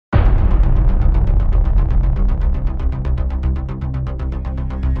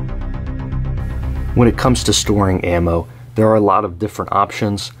When it comes to storing ammo, there are a lot of different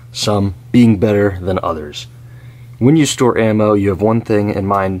options, some being better than others. When you store ammo, you have one thing in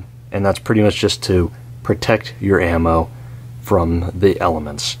mind, and that's pretty much just to protect your ammo from the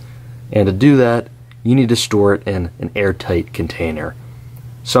elements. And to do that, you need to store it in an airtight container.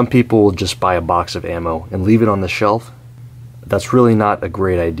 Some people will just buy a box of ammo and leave it on the shelf. That's really not a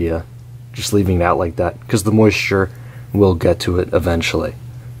great idea, just leaving it out like that, because the moisture will get to it eventually.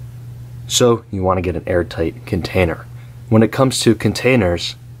 So you want to get an airtight container. When it comes to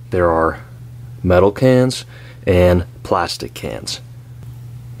containers, there are metal cans and plastic cans.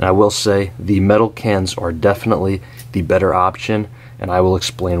 And I will say the metal cans are definitely the better option, and I will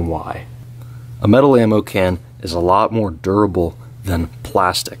explain why. A metal ammo can is a lot more durable than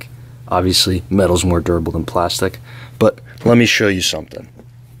plastic. Obviously, metal's more durable than plastic, but let me show you something.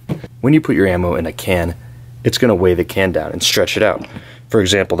 When you put your ammo in a can, it's going to weigh the can down and stretch it out. For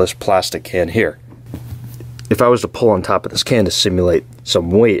example, this plastic can here. If I was to pull on top of this can to simulate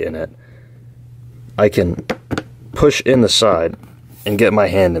some weight in it, I can push in the side and get my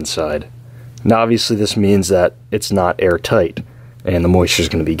hand inside. Now obviously this means that it's not airtight and the moisture is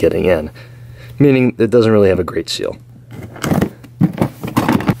going to be getting in, meaning it doesn't really have a great seal.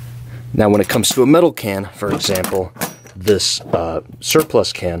 Now when it comes to a metal can, for example, this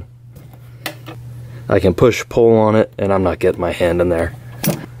surplus can, I can push, pull on it, and I'm not getting my hand in there.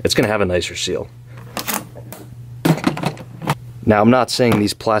 It's going to have a nicer seal. Now I'm not saying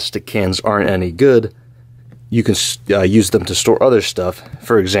these plastic cans aren't any good. You can use them to store other stuff.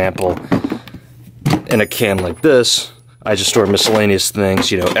 For example, in a can like this, I just store miscellaneous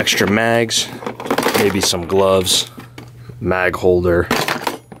things, you know, extra mags, maybe some gloves, mag holder.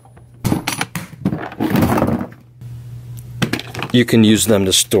 You can use them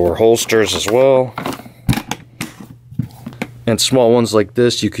to store holsters as well. And small ones like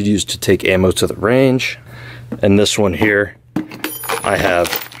this you could use to take ammo to the range. And this one here, I have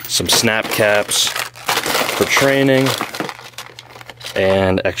some snap caps for training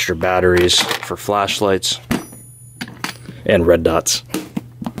and extra batteries for flashlights and red dots.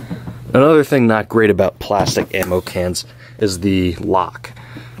 Another thing not great about plastic ammo cans is the lock.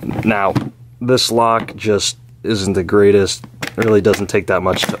 Now, this lock just isn't the greatest. It really doesn't take that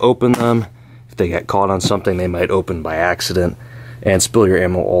much to open them. If they get caught on something, they might open by accident and spill your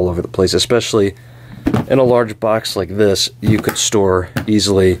ammo all over the place. Especially in a large box like this, you could store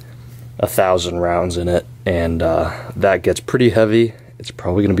easily 1,000 rounds in it, and that gets pretty heavy. It's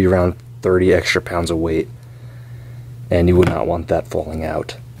probably going to be around 30 extra pounds of weight, and you would not want that falling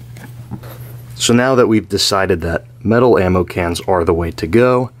out. So now that we've decided that metal ammo cans are the way to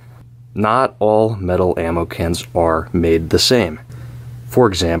go, not all metal ammo cans are made the same. For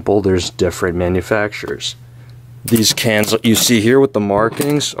example, there's different manufacturers. These cans that you see here with the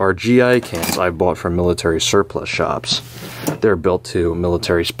markings are GI cans I bought from military surplus shops. They're built to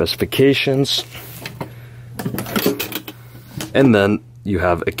military specifications. And then you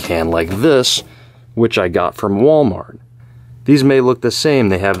have a can like this, which I got from Walmart. These may look the same,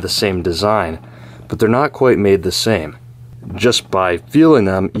 they have the same design, but they're not quite made the same. Just by feeling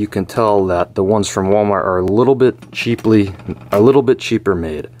them, you can tell that the ones from Walmart are a little bit cheaper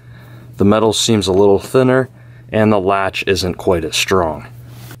made. The metal seems a little thinner, and the latch isn't quite as strong.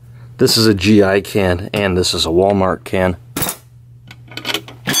 This is a GI can, and this is a Walmart can.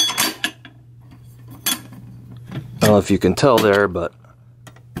 I don't know if you can tell there, but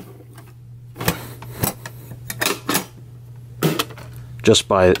just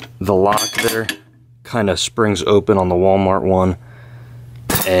by the lock there, kind of springs open on the Walmart one,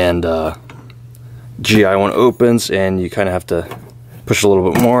 and GI one opens, and you kind of have to push a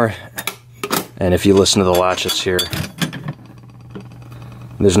little bit more. And if you listen to the latches here,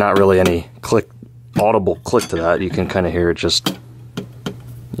 there's not really any audible click to that. You can kind of hear it just,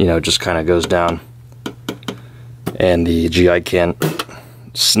 you know, just kind of goes down. And the GI can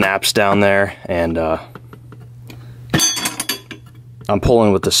snaps down there, and I'm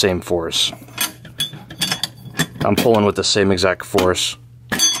pulling with the same force. I'm pulling with the same exact force.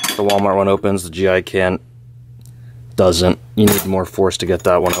 The Walmart one opens, the GI can doesn't. You need more force to get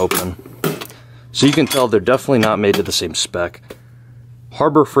that one open. So you can tell they're definitely not made to the same spec.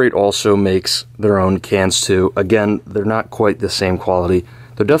 Harbor Freight also makes their own cans too. Again, they're not quite the same quality.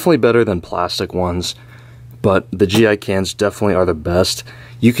 They're definitely better than plastic ones, but the GI cans definitely are the best.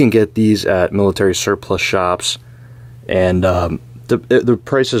 You can get these at military surplus shops, and the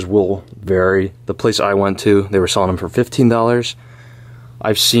prices will vary. The place I went to, they were selling them for $15.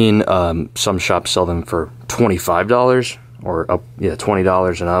 I've seen some shops sell them for $25 or up, yeah,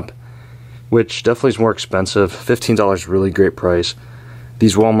 $20 and up, which definitely is more expensive. $15 is a really great price.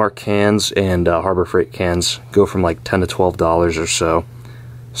 These Walmart cans and Harbor Freight cans go from like $10 to $12 or so.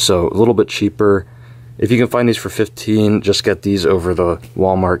 So a little bit cheaper. If you can find these for $15, just get these over the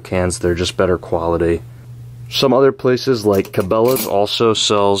Walmart cans. They're just better quality. Some other places like Cabela's also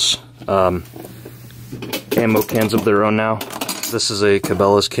sells ammo cans of their own now. This is a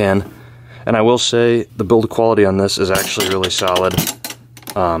Cabela's can, and I will say the build quality on this is actually really solid.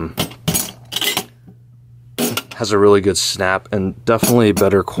 Has a really good snap and definitely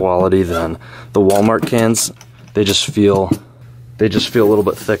better quality than the Walmart cans. They just feel a little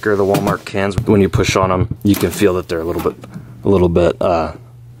bit thicker. The Walmart cans, when you push on them, you can feel that they're a little bit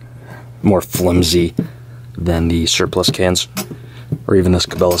more flimsy than the surplus cans, or even this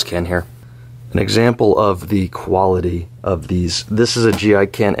Cabela's can here. An example of the quality of these. This is a GI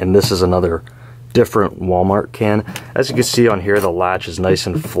can, and this is another different Walmart can. As you can see on here, the latch is nice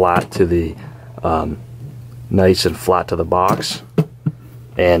and flat to the box,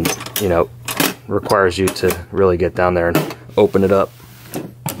 and you know, requires you to really get down there and open it up.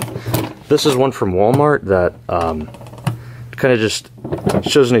 This is one from Walmart that kind of just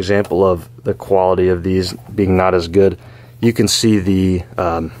shows an example of the quality of these being not as good. You can see the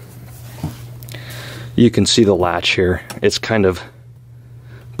latch here. It's kind of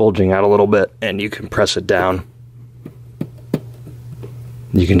bulging out a little bit, and you can press it down.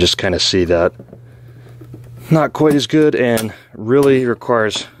 You can just kind of see that. Not quite as good, and really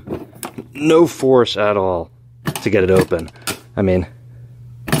requires no force at all to get it open. I mean,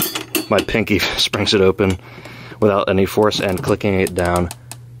 my pinky springs it open without any force, and clicking it down,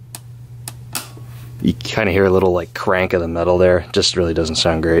 you kind of hear a little like crank of the metal there. Just really doesn't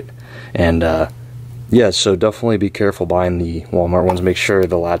sound great. And yeah, so definitely be careful buying the Walmart ones. Make sure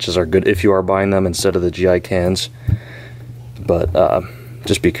the latches are good if you are buying them instead of the GI cans. But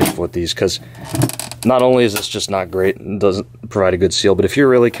just be careful with these, because not only is this just not great and doesn't provide a good seal, but if you're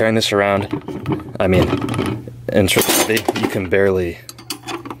really carrying this around, I mean, in reality, you can barely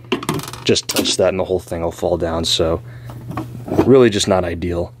just touch that and the whole thing will fall down. So really just not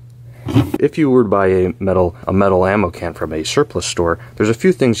ideal. If you were to buy a metal ammo can from a surplus store, there's a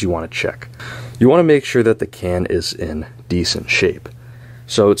few things you want to check. You want to make sure that the can is in decent shape.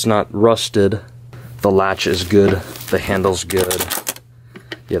 So it's not rusted, the latch is good, the handle's good.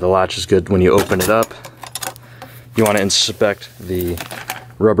 Yeah, the latch is good. When you open it up, you want to inspect the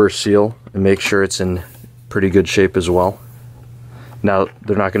rubber seal and make sure it's in pretty good shape as well. Now,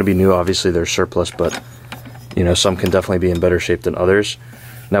 they're not going to be new, obviously they're surplus, but you know, some can definitely be in better shape than others.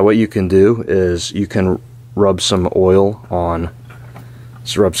 Now what you can do is you can rub some gun oil on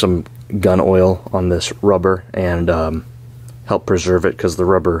this rubber and help preserve it, because the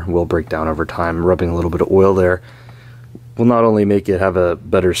rubber will break down over time. Rubbing a little bit of oil there will not only make it have a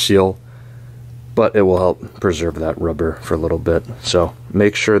better seal, but it will help preserve that rubber for a little bit. So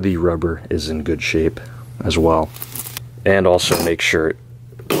make sure the rubber is in good shape as well. And also make sure it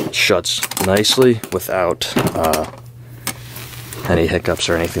shuts nicely without any hiccups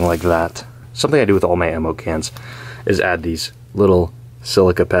or anything like that. Something I do with all my ammo cans is add these little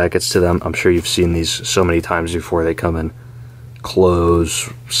silica packets to them. I'm sure you've seen these so many times before. They come in clothes,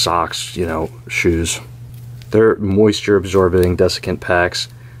 socks, you know, shoes. They're moisture absorbing desiccant packs.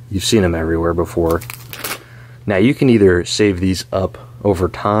 You've seen them everywhere before. Now you can either save these up over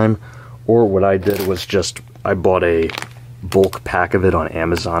time, or what I did was I bought a bulk pack of it on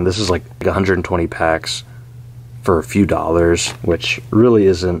Amazon. This is like 120 packs for a few dollars, which really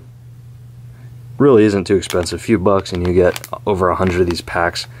isn't too expensive. A few bucks and you get over 100 of these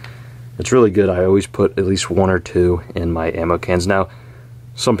packs. It's really good. I always put at least one or two in my ammo cans. Now,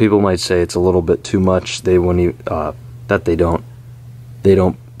 some people might say it's a little bit too much. They don't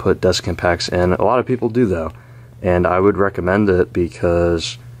put desiccant packs in. A lot of people do though, and I would recommend it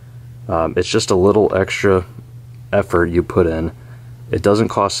because it's just a little extra effort you put in. It doesn't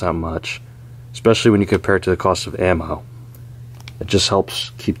cost that much, especially when you compare it to the cost of ammo. It just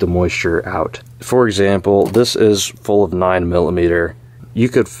helps keep the moisture out. For example, this is full of 9mm. You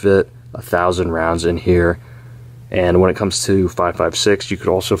could fit 1,000 rounds in here, and when it comes to 5.56, you could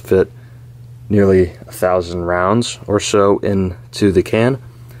also fit nearly 1,000 rounds or so into the can.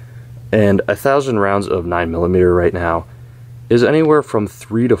 And 1,000 rounds of 9mm right now is anywhere from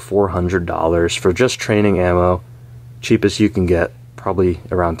 $300 to $400 for just training ammo. Cheapest you can get, probably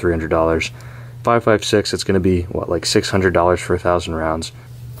around $300. 5.56, it's going to be what, like $600 for 1,000 rounds.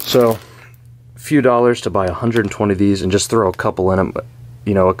 So a few dollars to buy 120 of these and just throw a couple in them.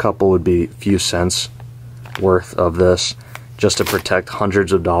 You know, a couple would be a few cents worth of this just to protect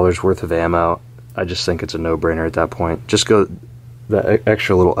hundreds of dollars worth of ammo. I just think it's a no-brainer at that point. Just go that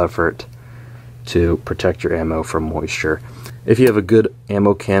extra little effort to protect your ammo from moisture. If you have a good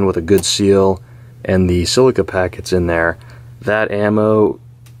ammo can with a good seal and the silica packets in there, that ammo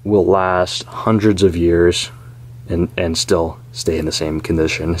will last hundreds of years and still stay in the same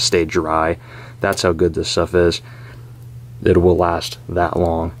condition, stay dry. That's how good this stuff is. It will last that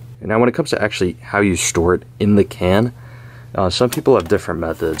long. And now when it comes to actually how you store it in the can, some people have different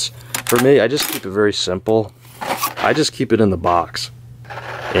methods. For me, I just keep it very simple. I just keep it in the box,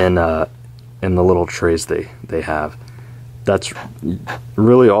 in the little trays they have. That's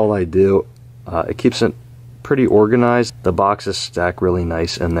really all I do. It keeps it pretty organized. The boxes stack really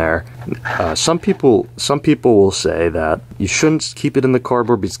nice in there. Some people will say that you shouldn't keep it in the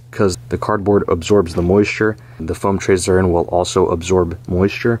cardboard because the cardboard absorbs the moisture. The foam trays they're in will also absorb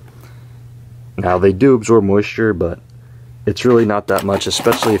moisture. Now they do absorb moisture, but it's really not that much,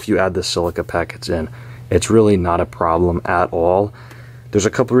 especially if you add the silica packets in. It's really not a problem at all. There's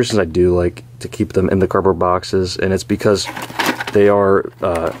a couple reasons I do like to keep them in the cardboard boxes, and it's because they are,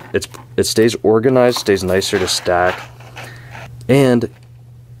 it stays organized, stays nicer to stack, and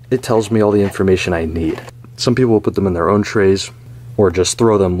it tells me all the information I need. Some people will put them in their own trays, or just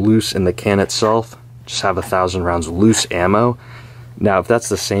throw them loose in the can itself, just have 1,000 rounds of loose ammo. Now, if that's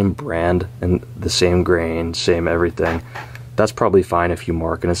the same brand and the same grain, same everything, that's probably fine if you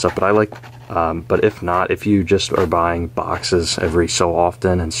mark it and stuff, but I like, but if not, if you just are buying boxes every so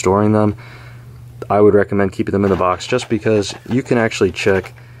often and storing them, I would recommend keeping them in the box just because you can actually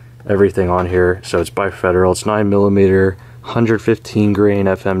check everything on here. So it's by Federal, it's 9mm, 115 grain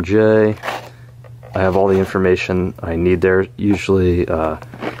FMJ. I have all the information I need there. Usually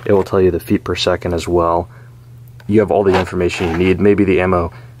it will tell you the feet per second as well. You have all the information you need. Maybe the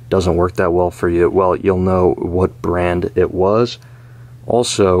ammo doesn't work that well for you. Well, you'll know what brand it was.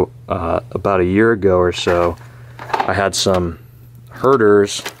 Also, about a year ago or so, I had some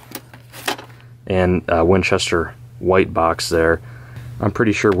Herders and Winchester white box there. I'm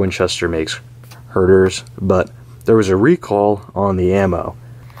pretty sure Winchester makes Herders, but there was a recall on the ammo.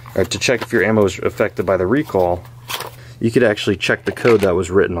 To check if your ammo is affected by the recall, you could actually check the code that was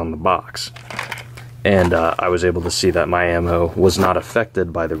written on the box. And I was able to see that my ammo was not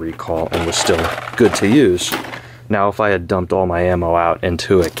affected by the recall and was still good to use. Now, if I had dumped all my ammo out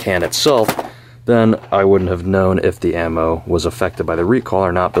into a can itself, then I wouldn't have known if the ammo was affected by the recall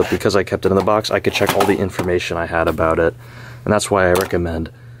or not, but because I kept it in the box, I could check all the information I had about it. And that's why I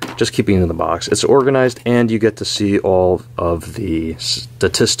recommend just keeping it in the box. It's organized, and you get to see all of the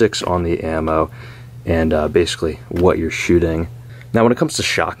statistics on the ammo and basically what you're shooting. Now, when it comes to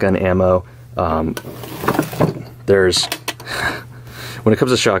shotgun ammo, there's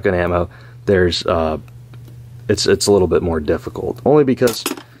it's a little bit more difficult, only because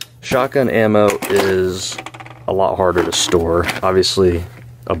shotgun ammo is a lot harder to store. Obviously,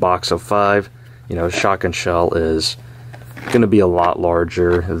 a box of 5, shotgun shell is going to be a lot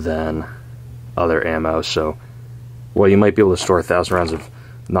larger than other ammo. So, while you might be able to store 1,000 rounds of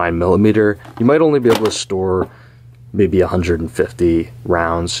 9mm, you might only be able to store maybe 150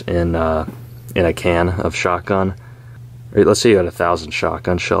 rounds in a can of shotgun. Or let's say you had 1,000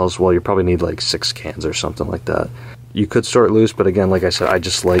 shotgun shells. Well, you probably need like 6 cans or something like that. You could store it loose, but again, like I said, I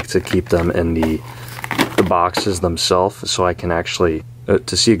just like to keep them in the boxes themselves, so I can actually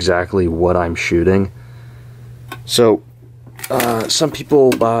to see exactly what I'm shooting. So some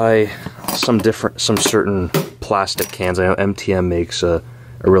people buy some certain plastic cans. I know MTM makes a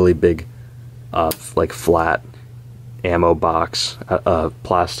really big like flat ammo box,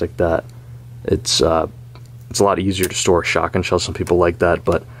 plastic that it's a lot easier to store shotgun shells. Some people like that,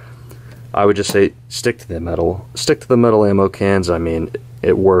 but I would just say stick to the metal ammo cans. I mean,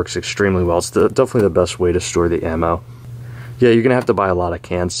 it works extremely well. It's definitely the best way to store the ammo. Yeah, you're gonna have to buy a lot of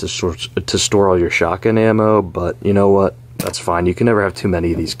cans to store all your shotgun ammo, but you know what? That's fine. You can never have too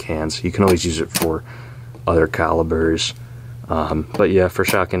many of these cans. You can always use it for other calibers. But yeah, for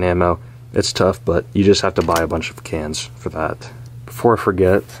shotgun ammo, it's tough, but you just have to buy a bunch of cans for that. Before I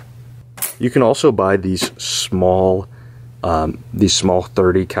forget, you can also buy these small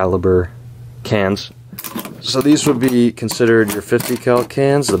 30 caliber cans. So these would be considered your 50 cal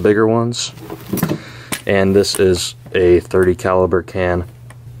cans, the bigger ones. And this is a 30 caliber can.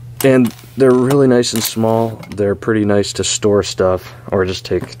 And they're really nice and small. They're pretty nice to store stuff or just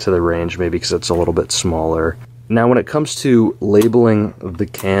take to the range, maybe because it's a little bit smaller. Now when it comes to labeling the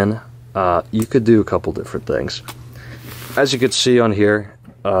can, you could do a couple different things. As you can see on here,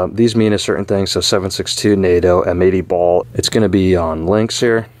 these mean a certain thing. So 7.62 NATO M80 ball. It's going to be on links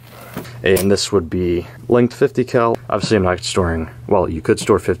here. And this would be length 50 cal. Obviously I'm not storing, well, you could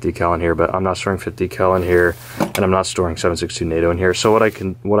store 50 cal in here, but I'm not storing 50 cal in here, and I'm not storing 7.62 NATO in here. So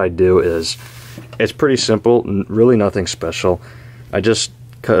what I do is It's pretty simple, really nothing special. I just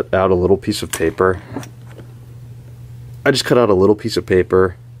cut out a little piece of paper.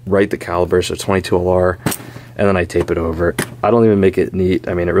 Write the caliber, so 22 LR, and then I tape it over. I don't even make it neat.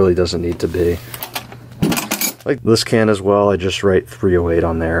 I mean, it really doesn't need to be. Like this can as well, I just write 308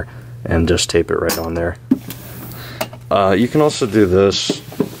 on there and just tape it right on there. You can also do this.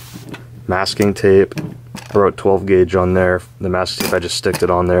 Masking tape. I wrote 12 gauge on there. The masking tape, I just sticked it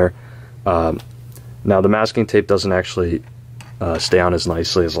on there. Now the masking tape doesn't actually stay on as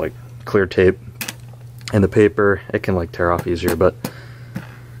nicely as like clear tape. And the paper, it can like tear off easier, but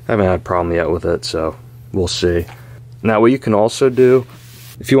I haven't had a problem yet with it, so we'll see. Now what you can also do,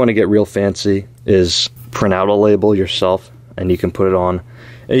 if you want to get real fancy, is print out a label yourself, and you can put it on.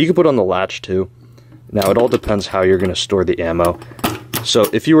 And you can put it on the latch too. Now it all depends how you're going to store the ammo. So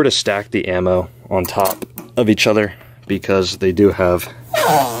if you were to stack the ammo on top of each other, because they do have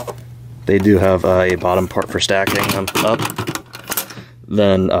a bottom part for stacking them up,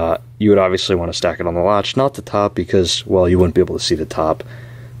 then you would obviously want to stack it on the latch, not the top, because, well, you wouldn't be able to see the top.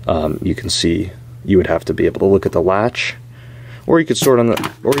 You would have to be able to look at the latch, or you could store it on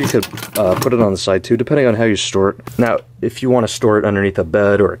the, or you could put it on the side too, depending on how you store it. Now, if you want to store it underneath a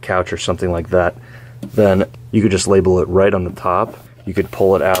bed or a couch or something like that, then you could just label it right on the top. You could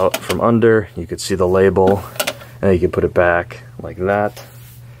pull it out from under, you could see the label, and then you could put it back like that.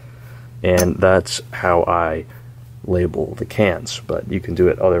 And that's how I label the cans, but you can do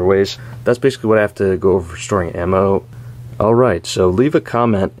it other ways. That's basically what I have to go over for storing ammo. Alright, so leave a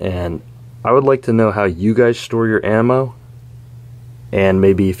comment, and I would like to know how you guys store your ammo, and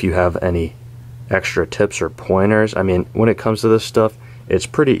maybe if you have any extra tips or pointers. I mean, when it comes to this stuff, it's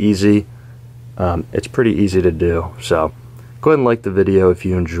pretty easy. It's pretty easy to do, so go ahead and like the video if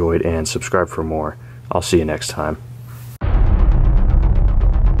you enjoyed, and subscribe for more. I'll see you next time.